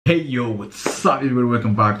Hey yo, what's up everybody?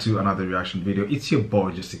 Welcome back to another reaction video. It's your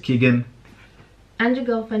boy Zakir and your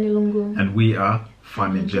girl Fanny Lungu, and we are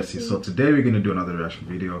Fanny&jessy. So today we're gonna do another reaction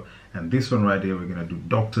video, and this one right here we're gonna do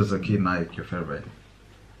Dr. Zakir Naik, your favorite.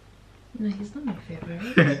 No, he's not my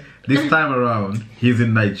favorite. This time around he's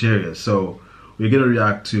in Nigeria, so we're gonna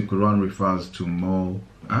react to Quran refers to more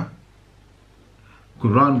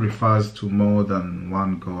Quran refers to more than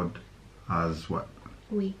one God as what?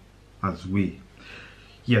 As we.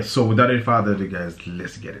 Yes, so without any further ado, guys,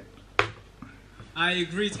 let's get it. I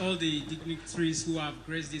greet all the dignitaries who have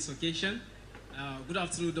graced this occasion. Good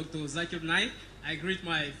afternoon, Dr. Zakir Naik. I greet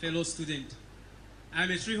my fellow student.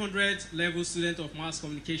 I'm a 300 level student of Mass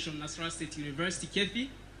Communication, Nasarawa State University, Kefi.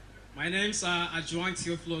 My name's s.a.w.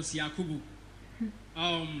 Yakubu.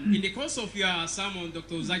 In the course of your sermon,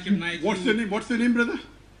 Dr. Zakir Naik. What's your name? What's your name, brother?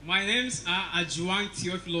 My name's s.a.w.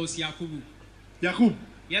 Yakubu. Yakub.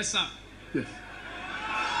 Yes, sir. Yes.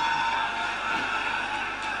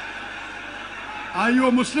 Are you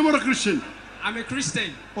a Muslim or a Christian? I'm a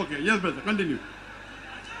Christian. Okay, yes, brother. Continue.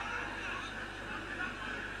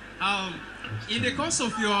 In the course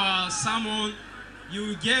of your sermon,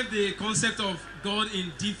 you gave the concept of God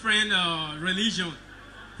in different religions,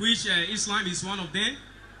 which Islam is one of them,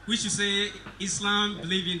 which you say Islam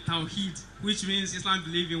believe in Tawheed, which means Islam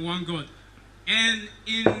believe in one God. And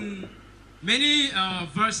in many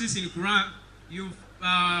verses in Quran, you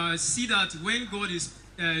see that when God is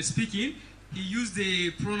speaking, he used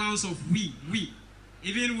the pronouns of we.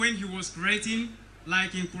 Even when he was creating,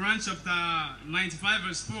 like in Quran chapter 95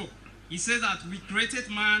 verse 4, he says that we created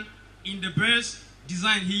man in the best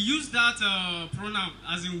design. He used that pronoun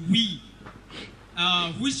as in we,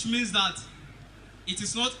 which means that it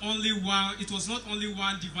was not only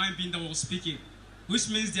one divine being that was speaking, which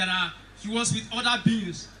means he was with other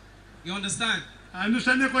beings. You understand? I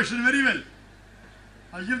understand your question very well.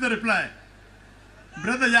 I'll give the reply.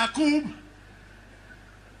 Brother Yakub.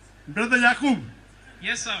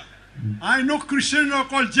 Yes, sir. I know Christian who are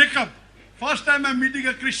called Jacob. First time I'm meeting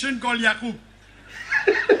a Christian called Yakub.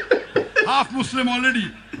 Half Muslim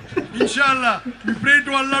already. Inshallah, we pray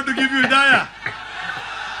to Allah to give you hidayah.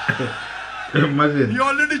 He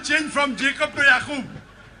already changed from Jacob to Yakub.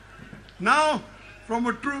 Now, from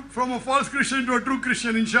a false Christian to a true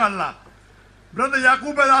Christian, inshallah. Brother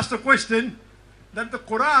Yakub has asked a question that the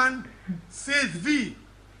Quran says we.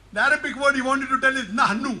 The Arabic word he wanted to tell is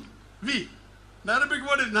nahnu, we. The Arabic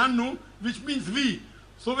word is nahnu, which means we.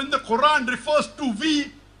 So when the Quran refers to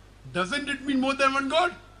we, doesn't it mean more than one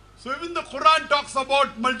God? So even the Quran talks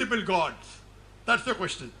about multiple gods. That's the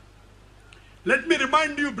question. Let me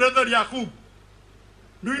remind you, brother Yakub.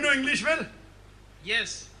 Do you know English well?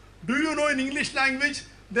 Yes. Do you know in English language,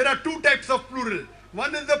 there are two types of plural.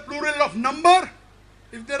 One is the plural of number.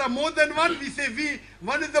 If there are more than one, we say we.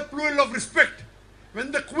 One is the plural of respect.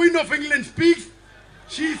 When the Queen of England speaks,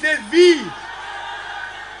 she says we.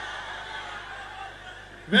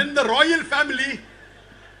 When the royal family,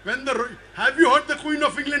 have you heard the Queen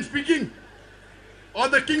of England speaking? Or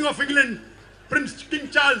the King of England, King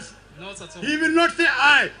Charles? Not at all. He will not say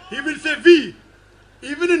I, he will say we.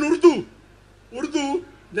 Even in Urdu,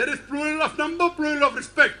 there is plural of number, plural of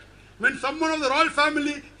respect. When someone of the royal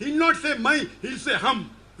family, he'll not say my, he'll say hum,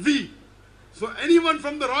 we. So anyone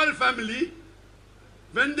from the royal family,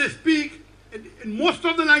 when they speak, in most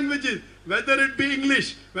of the languages, whether it be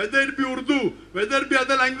English, whether it be Urdu, whether it be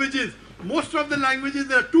other languages, most of the languages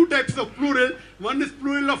there are two types of plural. One is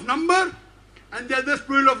plural of number and the other is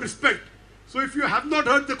plural of respect. So if you have not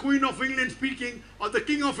heard the Queen of England speaking or the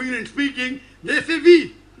King of England speaking, they say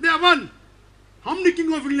we. They are one. How many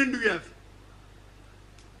King of England do you have?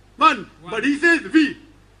 One. But he says we.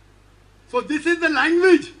 So this is the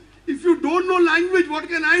language. If you don't know language, what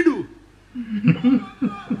can I do?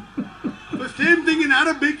 The same thing in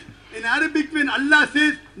Arabic. In Arabic, when Allah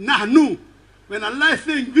says nahnu, when Allah is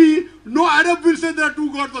saying we, no Arab will say there are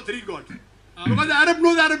two gods or three gods. Because the Arab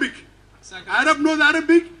knows Arabic. Arab knows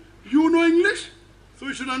Arabic, you know English. So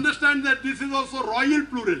you should understand that this is also royal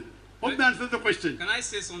plural. Hope that answers the question. Can I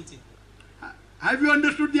say something? Have you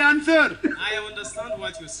understood the answer? I understand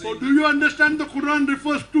what you're saying. So do you understand the Quran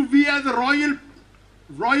refers to we as a royal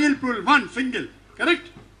plural, one, single, correct?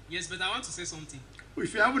 Yes, but I want to say something.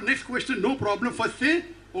 If you have a next question, no problem. First say,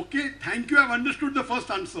 okay, thank you, I've understood the first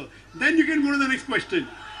answer. Then you can go to the next question.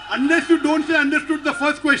 Unless you don't say understood the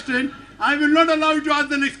first question, I will not allow you to ask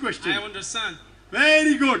the next question. I understand.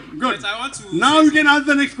 Very good, good. But I want to now you can ask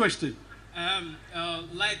the next question.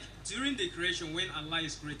 Like during the creation, when Allah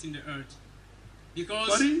is creating the earth,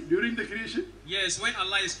 because sorry, during the creation? Yes, when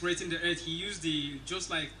Allah is creating the earth, he used just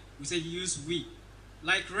like we say, he used we.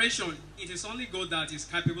 like creation, it is only God that is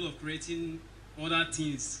capable of creating other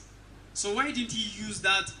things. So why didn't he use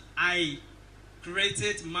that I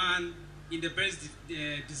created man in the best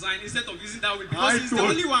design instead of using that way? Because he's the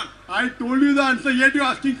only one. I told you the answer, yet you're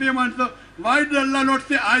asking same answer. Why did Allah not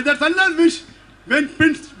say I? That's Allah's wish.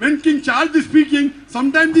 When King Charles is speaking,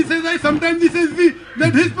 sometimes he says I, sometimes he says we.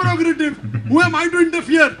 That's his prerogative. Who am I to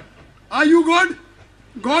interfere? Are you God?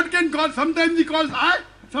 God can call, sometimes he calls I,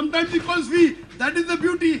 sometimes he calls we. That is the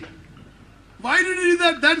beauty. Why did he do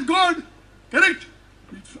that? That's God. Correct?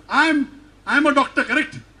 I'm a doctor,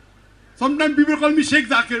 correct? Sometimes people call me Sheikh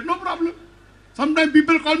Zakir, no problem. Sometimes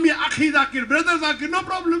people call me Akhi Zakir, brother Zakir, no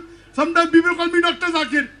problem. Sometimes people call me Dr.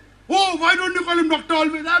 Zakir. Oh, why don't you call him doctor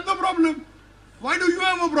always? I have no problem. Why do you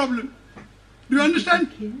have a problem? Do you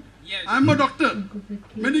understand? Yes. I'm a doctor,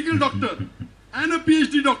 medical doctor, and a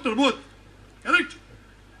PhD doctor, both. Correct?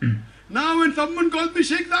 Now when someone calls me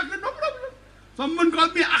Sheikh Zakir, no problem. Someone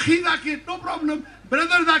calls me Akhi Zakir, no problem.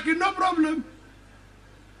 Brother Zakir, no problem.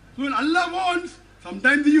 So when Allah wants,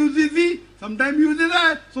 sometimes he uses he, sometimes he uses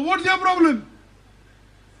I. So what's your problem?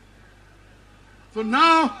 So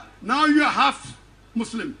now you are half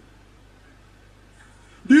Muslim.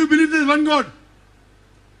 Do you believe there is one God?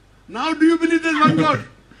 Now do you believe there is one God?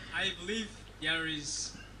 I believe there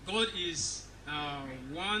is, God is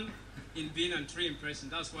one in being and three in person.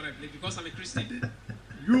 That's what I believe because I'm a Christian.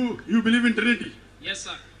 You believe in Trinity? Yes,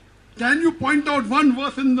 sir. Can you point out one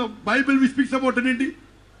verse in the Bible which speaks about Trinity?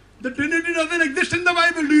 The Trinity doesn't exist in the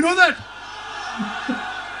Bible. Do you know that?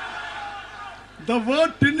 The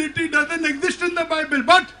word Trinity doesn't exist in the Bible,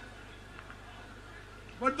 but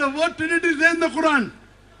the word Trinity is there in the Quran.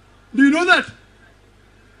 Do you know that?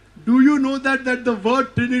 Do you know that the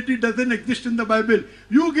word Trinity doesn't exist in the Bible?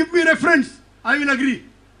 You give me reference, I will agree.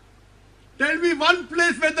 Tell me one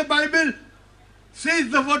place where the Bible says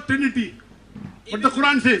the word Trinity, but the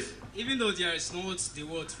Quran says. Even though there is not the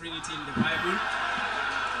word Trinity in the Bible.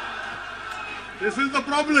 This is the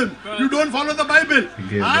problem. You don't follow the Bible.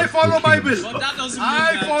 I follow Bible.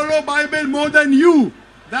 I follow Bible more than you.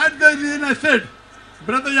 That's the reason I said,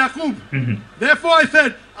 Brother Yaqub. Therefore I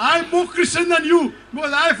said, I'm more Christian than you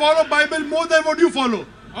because I follow Bible more than what you follow.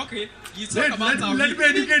 Okay. You talk about let me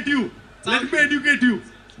educate you. Let me educate you.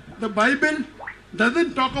 The Bible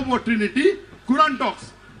doesn't talk about Trinity. Quran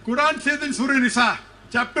talks. Quran says in Surah Nisa,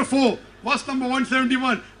 chapter 4, verse number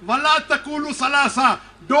 171, Wala taqulu salasa.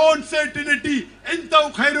 Don't say Trinity.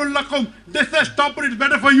 Intahu khairul lakum. They say stop it, it's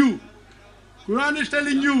better for you. Quran is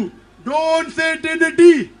telling you, don't say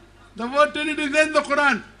Trinity. The word Trinity is in the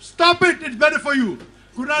Quran. Stop it, it's better for you.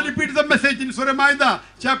 Quran repeats the message in Surah Ma'idah,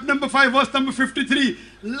 chapter number 5, verse number 53.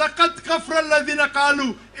 Laqad kafra alladhina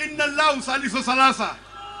qalu inna Allahu salisu salasa.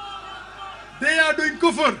 They are doing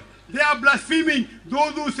kufr. They are blaspheming.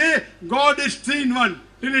 Those who say God is three in one.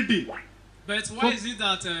 Trinity. But why is it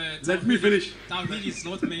that let me finish. Tawhid is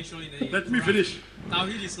not mentioned in the Let me finish.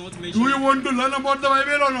 Tawhid is not mentioned. Do you want to learn about the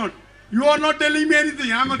Bible or not? You are not telling me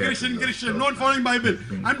anything. I'm a Christian, not following Bible.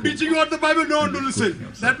 I'm teaching you about the Bible, no one to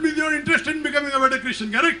listen. That means you're interested in becoming a better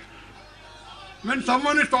Christian, correct? When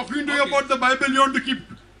someone is talking to you about the Bible, you want to keep.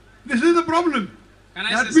 This is the problem.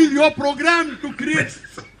 That means you're programmed to create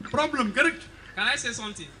problem, correct? Can I say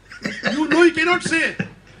something? You know you cannot say.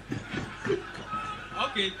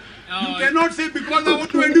 Okay. You cannot say because I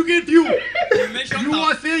want to educate you. You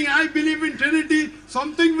are saying I believe in Trinity,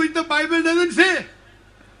 something which the Bible doesn't say.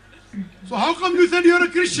 So how come you said you're a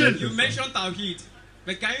Christian? You mentioned Tawhid.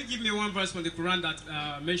 But can you give me one verse from the Quran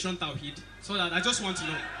that mentioned Tawhid? So that I just want to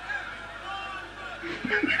know.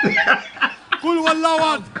 Kul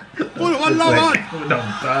wallawad. Kul wallawad.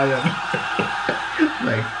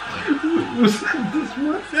 Like, who's this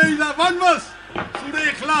one? Say that one verse. Surah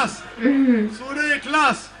ikhlas. Surah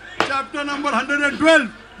ikhlas. Chapter number 112.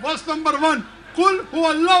 Verse number 1. Kul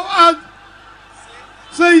huwallahu.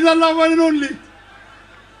 Say is Allah one and only.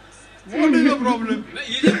 What is the problem?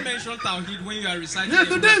 You didn't mention Tawhid when you are reciting. Yes,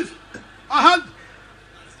 it is. Ahad.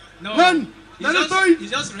 No. When? That is right.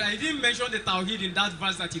 He didn't mention the Tawhid in that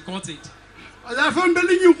verse that he quoted. That's what I'm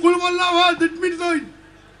telling you. Kul wallahu ahad. It means right.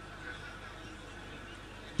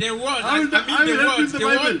 The word,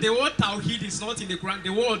 the word Tawhid is not in the Quran. The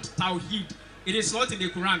word Tawhid, it is not in the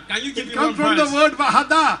Quran. Can you give me one verse? It comes from the word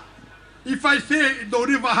Wahada. If I say the word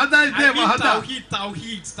Wahada is there, Wahada.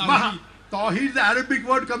 Tawhid. Tawhid is the Arabic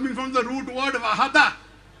word coming from the root word Wahada.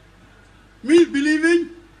 Means believing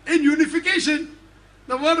in unification.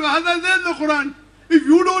 The word Wahada is there in the Quran. If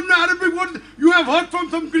you don't know Arabic word, you have heard from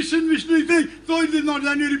some Christian missionary saying, so it is not,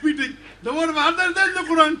 then you're repeating. The word Wahada is there in the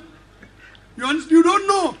Quran. You don't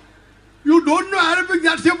know. You don't know Arabic,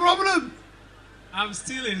 that's your problem. I'm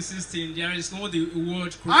still insisting there is not the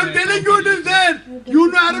word. I'm telling you it is there.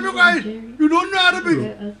 You know Arabic, guys. You don't know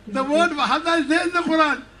Arabic. The word Wahada is there in the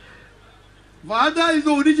Quran. Wahada is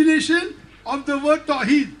the origination of the word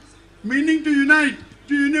Tawheed, meaning to unite,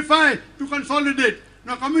 to unify, to consolidate.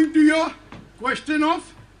 Now coming to your question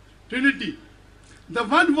of Trinity. The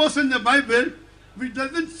one verse in the Bible which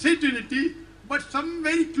doesn't say Trinity, but some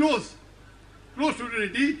very close to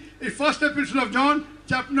Trinity, is first epistle of John,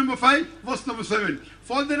 chapter number 5, verse number 7.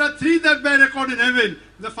 For there are three that bear record in heaven: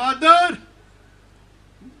 the Father,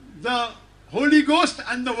 the Holy Ghost,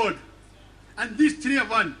 and the Word. And these three are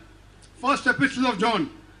one. First epistle of John,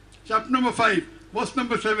 chapter number 5, verse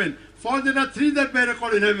number 7. For there are three that bear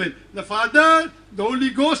record in heaven: the Father, the Holy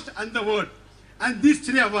Ghost, and the Word. And these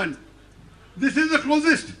three are one. This is the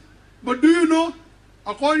closest. But do you know,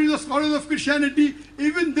 according to the scholars of Christianity,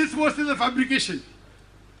 even this verse is a fabrication.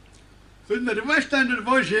 So in the Revised Standard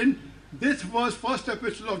Version, this verse, first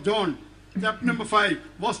epistle of John, chapter number 5,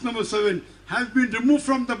 verse number 7, has been removed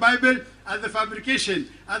from the Bible as a fabrication,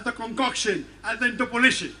 as a concoction, as an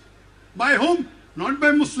interpolation. By whom? Not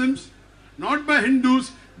by Muslims, not by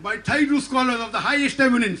Hindus, by Thai scholars of the highest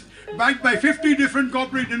eminence, backed by 50 different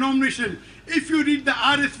corporate denominations. If you read the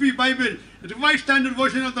RSV Bible, the Revised Standard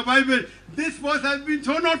Version of the Bible, this verse has been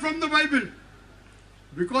thrown out from the Bible.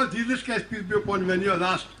 Because Jesus Christ, peace be upon him, when he was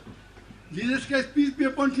asked, Jesus Christ, peace be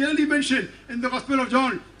upon, clearly mentioned in the Gospel of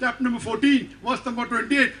John, chapter number 14, verse number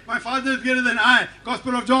 28, my Father is greater than I.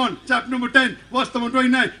 Gospel of John, chapter number 10, verse number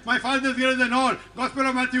 29, my Father is greater than all. Gospel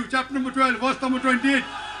of Matthew, chapter number 12, verse number 28,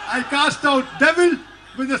 I cast out devil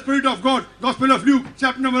with the Spirit of God. Gospel of Luke,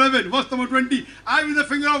 chapter number 11, verse number 20. I with the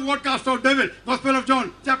finger of God cast out devil. Gospel of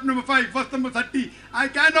John, chapter number 5, verse number 30. I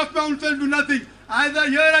can of my own self do nothing. Either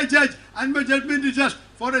here I judge, and my judgment is just.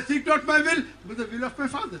 For I seek not my will, but the will of my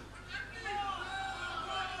Father.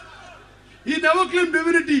 He never claimed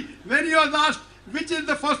divinity. When he was asked, which is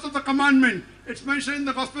the first of the commandment, it's mentioned in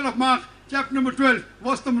the Gospel of Mark, chapter number 12,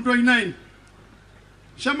 verse number 29.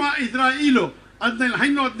 Shema Israelo.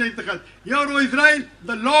 Hear, O Israel,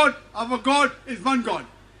 the Lord, our God, is one God.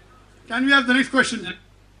 Can we have the next question?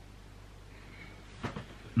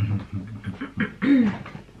 I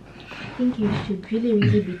think you should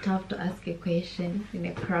really be tough to ask a question in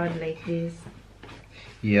a crowd like this.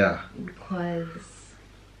 Yeah. Because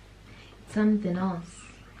it's something else.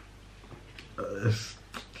 This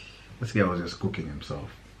guy was just cooking himself.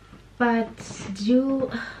 But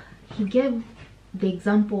he gave the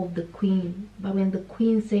example of the queen, but when the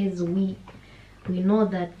queen says we know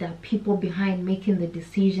that there are people behind making the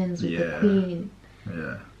decisions with the queen.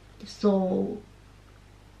 Yeah. So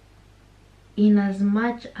in as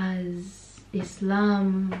much as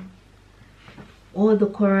Islam or the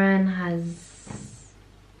Quran has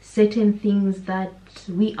certain things that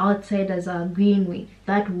we outsiders are agreeing with,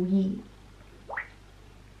 that we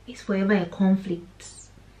is forever a conflict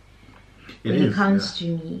when it comes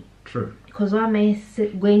to me. True. Because what am I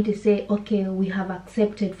going to say? Okay, we have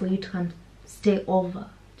accepted for you to come stay over.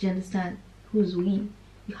 Do you understand? Who's we?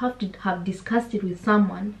 You have to have discussed it with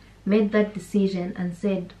someone, made that decision, and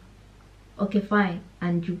said, okay, fine,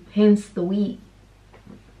 and you hence the we.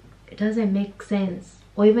 It doesn't make sense.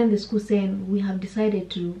 Or even the school saying we have decided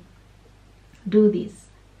to do this.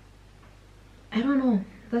 I don't know.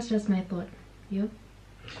 That's just my thought. You?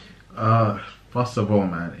 First of all,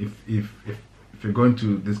 man, if you're going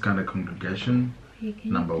to this kind of congregation, Hey,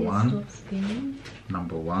 number one,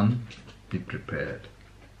 be prepared.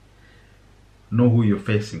 Know who you're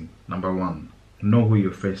facing. Number one, know who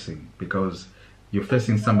you're facing, because you're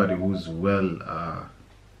facing somebody who's well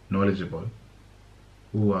knowledgeable,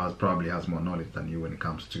 who probably has more knowledge than you when it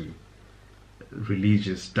comes to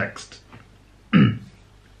religious text.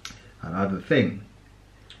 Another thing.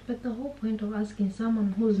 But the whole point of asking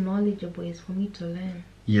someone who's knowledgeable is for me to learn.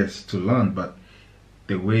 Yes, to learn, but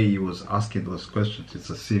the way he was asking those questions, it's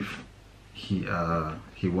as if it's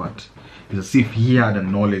as if he had a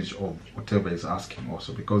knowledge of whatever he's asking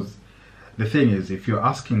also. Because the thing is, if you're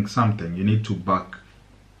asking something, you need to back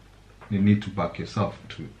yourself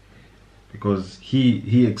too. Because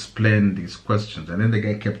he explained these questions, and then the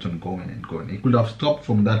guy kept on going and going. He could have stopped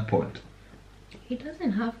from that point. He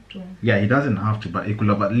doesn't have to. Yeah, he doesn't have to, but he could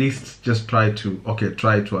have at least just try to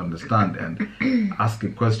understand and ask a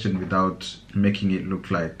question without making it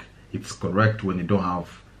look like it's correct when you don't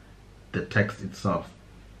have the text itself.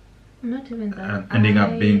 Not even that. And ending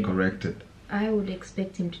up being corrected. I would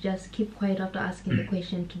expect him to just keep quiet after asking the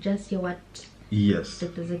question, to just hear what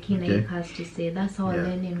Dr. Zakir has to say. That's how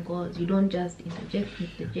learning goes. You don't just interject.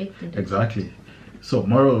 Exactly. So,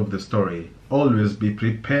 moral of the story, always be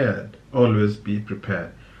prepared. Always be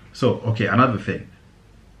prepared. So, okay, another thing.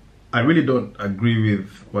 I really don't agree with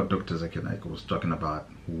what Dr. Zakir was talking about.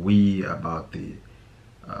 About the,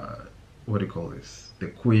 what do you call this? The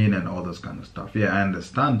Queen and all those kind of stuff. Yeah, I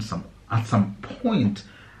understand at some point,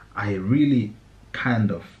 I really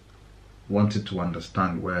kind of wanted to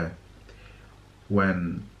understand where,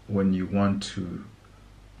 when you want to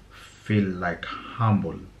feel like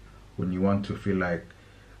humble, when you want to feel like,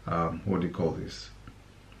 what do you call this?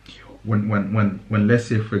 When let's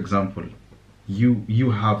say, for example,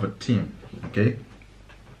 you have a team, okay,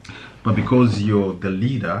 but because you're the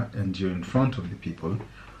leader and you're in front of the people,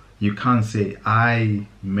 you can't say I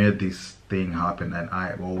made this thing happen and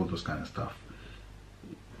I, all those kind of stuff.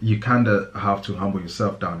 You kind of have to humble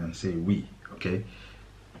yourself down and say we, okay.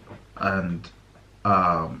 And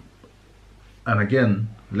again,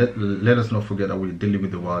 let us not forget that we're dealing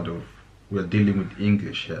with we're dealing with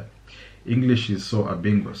English here. English is so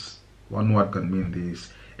ambiguous. One word can mean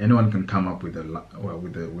this. Anyone can come up with the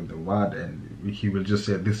word, and he will just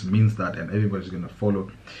say this means that, and everybody's gonna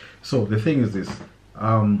follow. So the thing is this: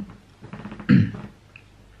 I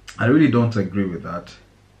really don't agree with that.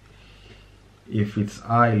 If it's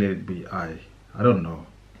I, let it be I. I don't know.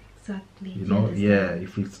 Exactly. You know, yeah.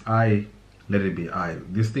 If it's I, let it be I.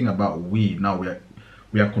 This thing about we, now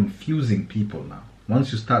we are confusing people now.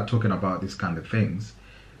 Once you start talking about these kind of things,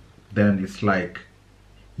 then it's like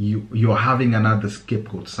you're having another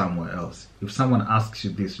scapegoat somewhere else. If someone asks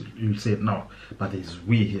you this, you'll say no, but there's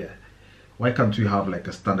we here. Why can't we have like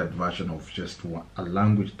a standard version of just a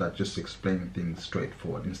language that just explains things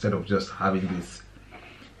straightforward, instead of just having this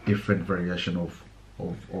different variation of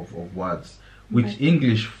words, which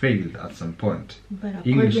English failed at some point. But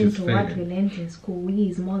English according is to what failing. we learned in school, we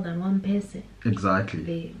is more than one person.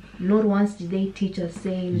 Exactly. Not once did they teach us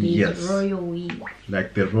saying the Yes. royal we.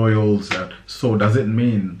 Like the royals. So does it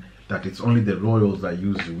mean that it's only the royals that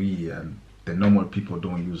use we and the normal people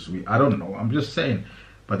don't use we? I don't know. I'm just saying.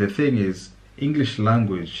 But the thing is, English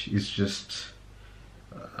language is just,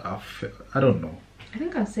 I don't know. I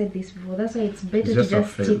think I've said this before. That's why it's better It's to just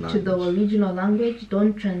a stick failed to the language. original language.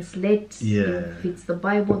 Don't translate Yeah. if it's the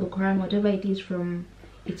Bible, the Quran, whatever it is, from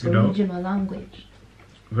its You know? original language.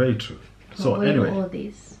 Very true. So Avoid anyway, all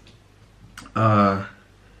this.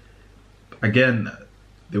 again,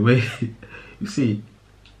 the way you see,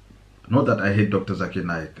 not that I hate Dr. Zakir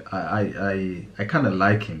Naik, I kind of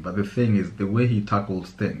like him, but the thing is, the way he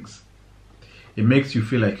tackles things, it makes you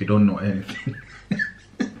feel like you don't know anything.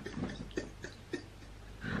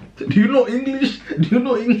 Do you know English? Do you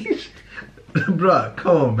know English? Bruh,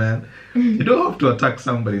 come on, man. You don't have to attack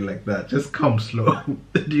somebody like that. Just come slow.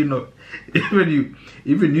 Do you know?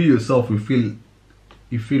 Even you yourself, you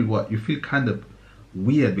feel what? You feel kind of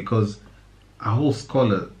weird, because a whole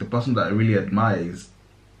scholar, the person that I really admire, is,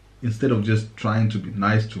 instead of just trying to be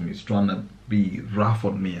nice to me, is trying to be rough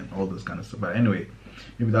on me and all this kind of stuff. But anyway,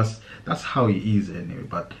 maybe that's how he is anyway.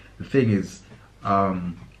 But the thing is,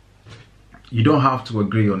 you don't have to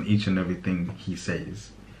agree on each and everything he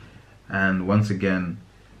says. And once again,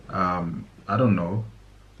 I don't know,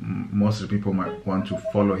 most of the people might want to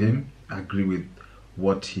follow him, agree with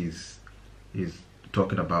what he's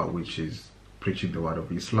talking about, which is preaching the word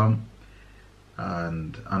of Islam.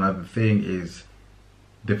 And another thing is,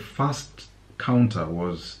 the first counter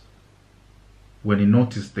was when he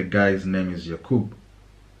noticed the guy's name is Yaqub.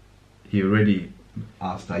 He already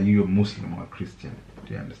asked, are you a Muslim or a Christian?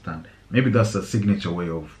 Do you understand? Maybe that's a signature way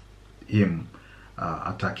of him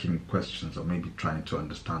attacking questions, or maybe trying to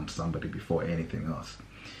understand somebody before anything else.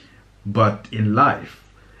 But in life,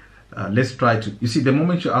 let's try to, you see, the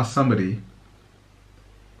moment you ask somebody,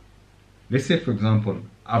 let's say for example,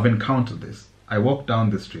 I've encountered this. I walk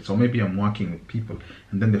down the streets, or maybe I'm walking with people,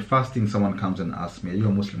 and then the first thing someone comes and asks me, are you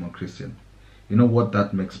a Muslim or Christian? You know what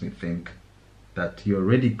that makes me think? That you're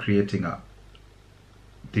already creating a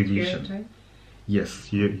division. Stereotype?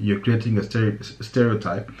 Yes, you're creating a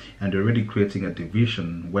stereotype, and you're already creating a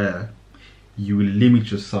division where you will limit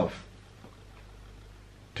yourself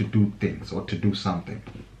to do things or to do something.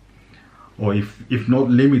 Or if not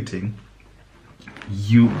limiting,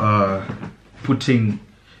 you are putting,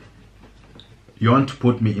 you want to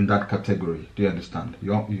put me in that category. Do you understand?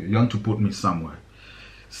 You want to put me somewhere.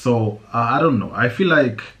 So I don't know. I feel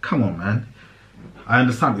like, come on, man. I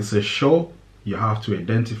understand it's a show. You have to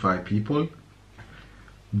identify people.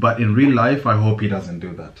 But in real life, I hope he doesn't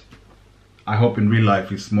do that. I hope in real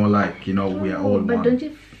life it's more like, you know, we are all But one. don't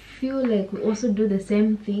you feel like we also do the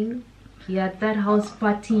same thing? You're at that house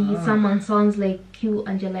party, someone sounds like you,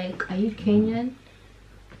 and you're like, are you Kenyan?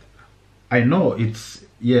 I know it's,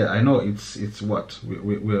 yeah, I know it's what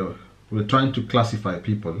we're trying to classify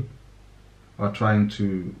people, or trying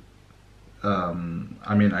to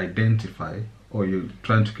I mean, identify, or you're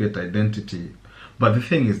trying to create identity. But the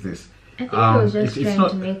thing is this. I think I was just it's trying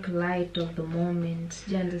not, to make light of the moment.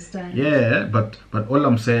 Do you understand? Yeah, but all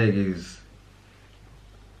I'm saying is,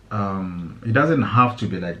 it doesn't have to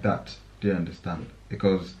be like that. Do you understand?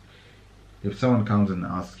 Because if someone comes and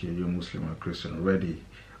asks you, you're Muslim or Christian already,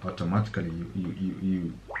 automatically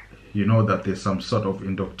you know that there's some sort of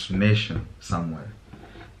indoctrination somewhere.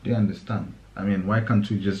 Do you understand? I mean, why can't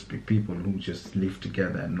we just be people who just live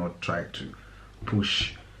together and not try to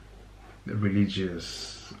push the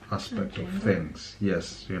religious aspect of things?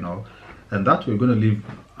 Yes, you know, and that we're going to live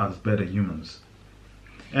as better humans.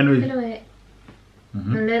 Anyway,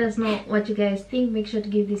 and let us know what you guys think. Make sure to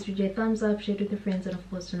give this video a thumbs up, share it with your friends, and of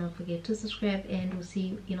course do not forget to subscribe, and we'll see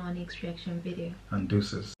you in our next reaction video. And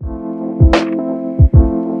deuces.